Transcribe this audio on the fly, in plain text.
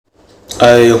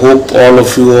I hope all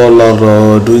of you all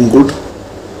are doing good.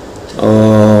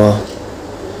 Uh,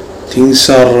 Things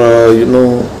are,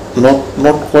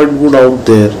 not quite good out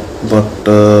there, but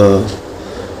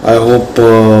I hope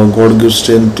God gives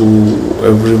strength to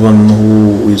everyone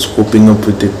who is coping up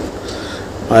with it.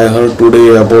 I heard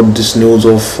today about this news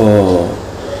of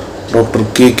Dr.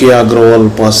 K.K. Agrawal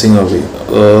passing away.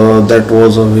 That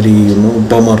was a very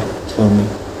bummer for me.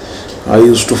 I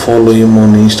used to follow him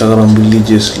on Instagram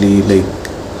religiously, like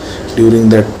during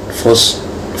that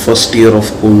first year of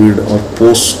COVID or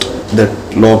post that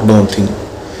lockdown thing.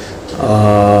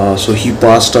 So he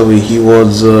passed away. He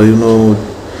was,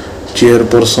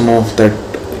 chairperson of that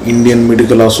Indian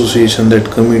Medical Association, that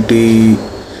committee,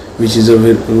 which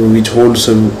holds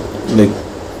like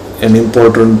an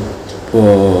important.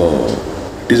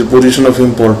 It is a position of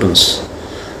importance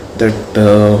that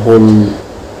whole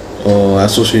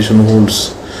association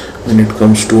holds when it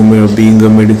comes to being a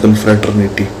medical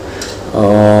fraternity.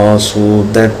 So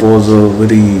that was a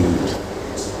very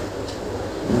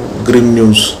grim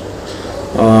news.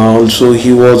 Also,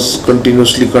 he was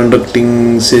continuously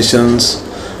conducting sessions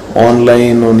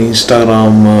online on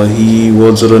Instagram. He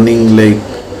was running like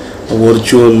a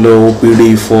virtual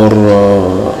OPD for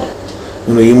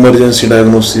emergency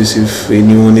diagnosis if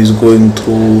anyone is going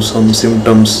through some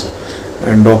symptoms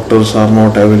and doctors are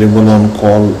not available on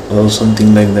call or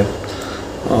something like that.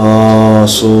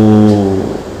 So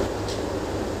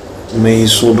may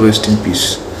his soul rest in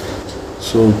peace.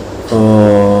 So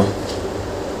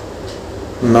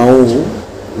now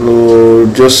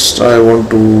just I want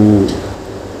to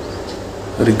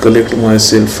recollect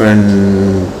myself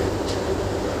and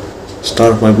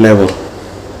start my blabber.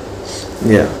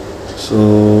 Yeah.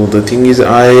 So the thing is,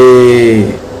 I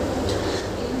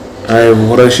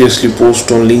voraciously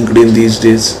post on LinkedIn these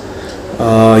days.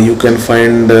 You can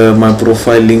find my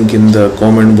profile link in the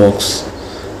comment box.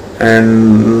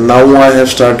 And now I have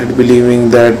started believing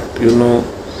that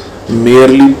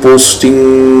merely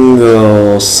posting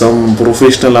some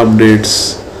professional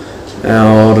updates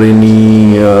or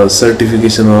any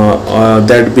certification,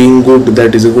 that being good,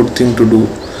 that is a good thing to do.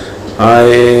 I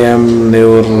am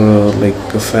never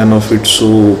like a fan of it,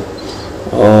 so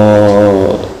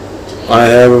I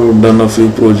have done a few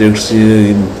projects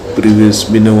in previous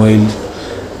been a while,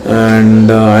 and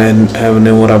I have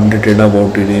never updated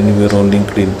about it anywhere on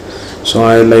LinkedIn. So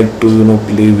I like to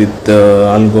play with the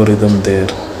algorithm there.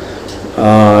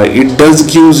 It does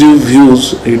gives you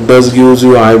views, it does gives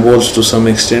you eyeballs to some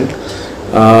extent.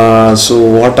 So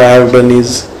what I have done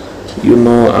is,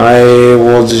 I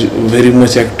was very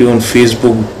much active on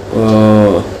Facebook,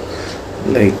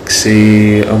 like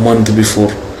say a month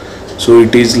before. So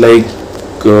it is like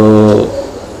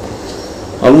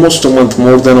almost a month,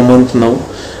 more than a month now,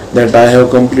 that I have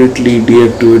completely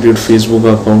deactivated Facebook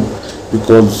account,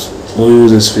 because who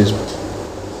uses Facebook?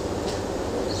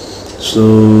 So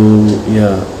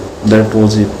yeah, that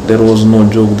was it. There was no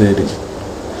joke there.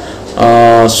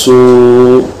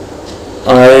 So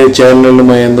I channeled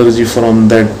my energy from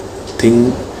that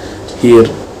thing here.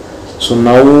 So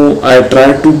now I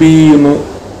try to be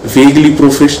vaguely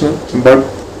professional, but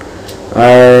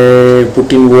I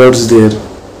put in words there,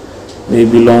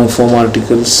 maybe long form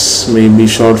articles, maybe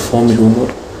short form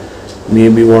humor,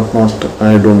 maybe whatnot,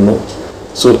 I don't know.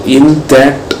 So in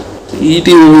that, it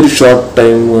is a very short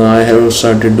time I have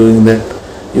started doing that.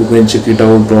 You can check it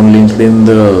out on LinkedIn.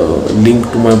 The link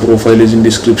to my profile is in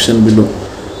description below.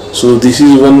 So this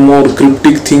is one more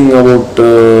cryptic thing about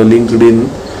LinkedIn,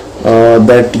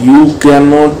 that you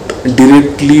cannot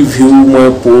directly view my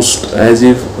post as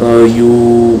if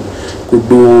you could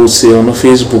do say on a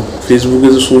Facebook. Facebook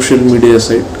is a social media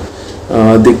site.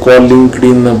 They call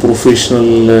LinkedIn a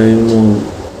professional,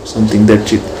 something that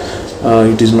shit.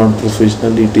 It is not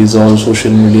professional. It is all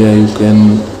social media. You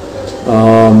can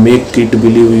make it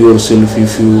believe yourself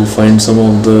if you find some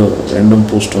of the random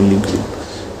post on LinkedIn.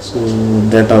 So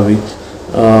that way.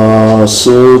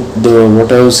 So the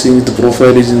what I was seeing, the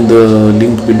profile is in the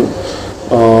link below.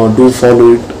 Do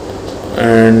follow it.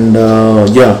 And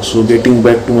yeah, so getting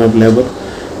back to my blabber.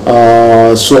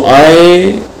 So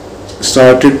I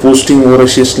started posting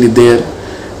voraciously there,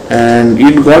 and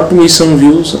it got me some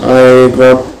views. I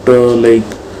got like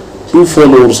 2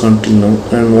 followers until now,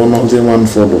 and one of them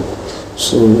unfollowed.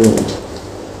 So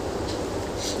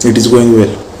it is going well.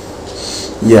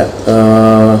 Yeah.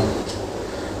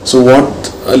 So what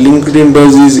LinkedIn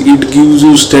does is it gives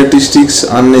you statistics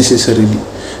unnecessarily.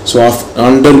 So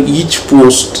under each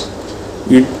post,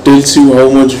 it tells you how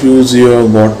much views you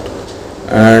have got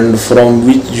and from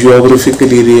which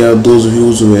geographical area those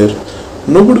views were.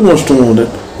 Nobody wants to know that.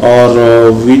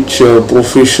 or which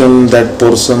profession that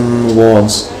person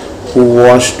was who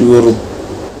watched your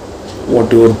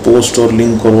whatever post or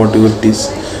link or whatever it is.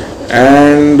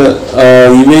 And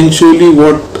eventually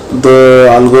what the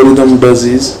algorithm does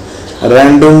is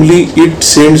randomly it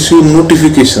sends you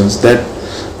notifications that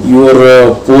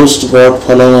your post got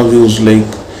falana views, like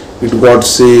it got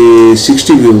say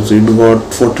 60 views, it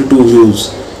got 42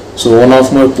 views. So one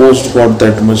of my posts got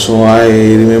that much, so I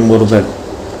remember that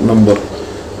number.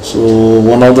 So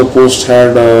one of the posts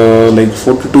had like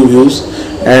 42 views,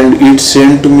 and it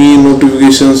sent me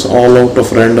notifications all out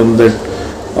of random that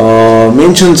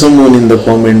mention someone in the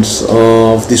comments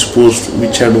of this post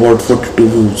which had got 42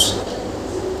 views.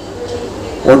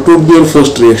 What would be your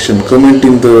first reaction? Comment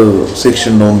in the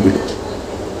section down below.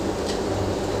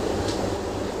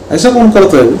 ऐसा कौन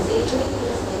करता है?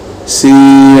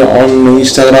 See, on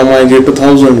Instagram I get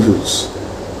 1,000 views,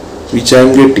 which I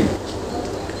am getting.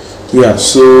 Yeah,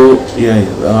 so yeah,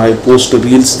 I post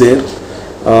reels there.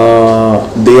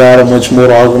 They are much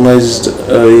more organized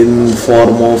in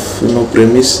form of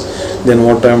premise than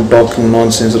what I am talking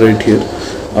nonsense right here.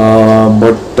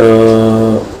 But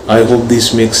I hope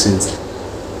this makes sense.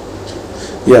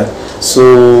 Yeah, so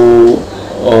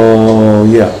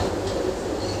yeah,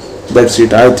 that's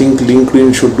it. I think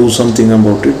LinkedIn should do something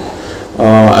about it.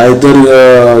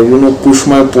 Either push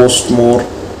my post more,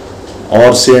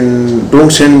 or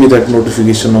don't send me that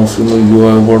notification of you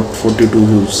have got 42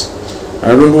 views.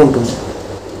 I don't want to know.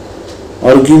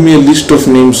 Or give me a list of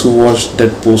names who watched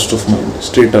that post of mine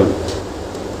straight away.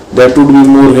 That would be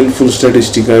more helpful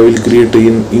statistic. I will create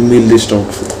an email list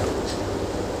out for it.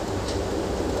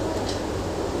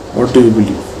 What do you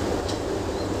believe?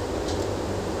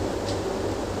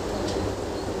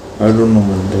 I don't know,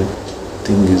 man. That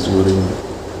thing is worrying me.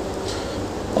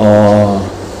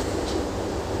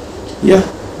 Yeah,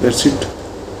 that's it.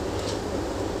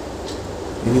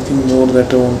 Anything more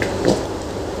that I want to talk?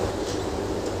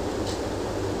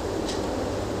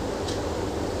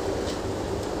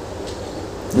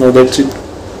 No, that's it.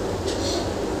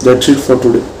 That's it for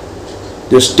today.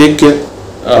 Just take care.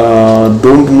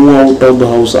 Don't move out of the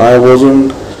house. I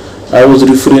was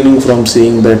refraining from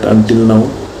saying that until now,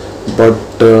 but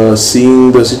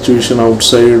seeing the situation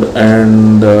outside,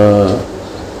 and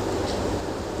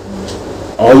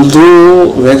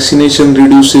although vaccination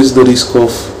reduces the risk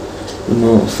of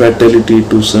fatality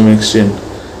to some extent,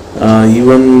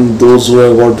 even those who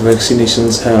have got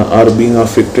vaccinations are being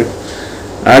affected.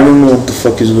 I don't know what the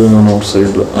fuck is going on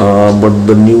outside, but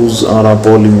the news are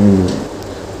appalling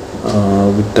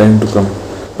with time to come.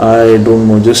 I don't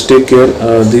know. Just take care.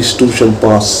 This too shall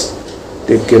pass.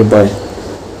 Take care. Bye.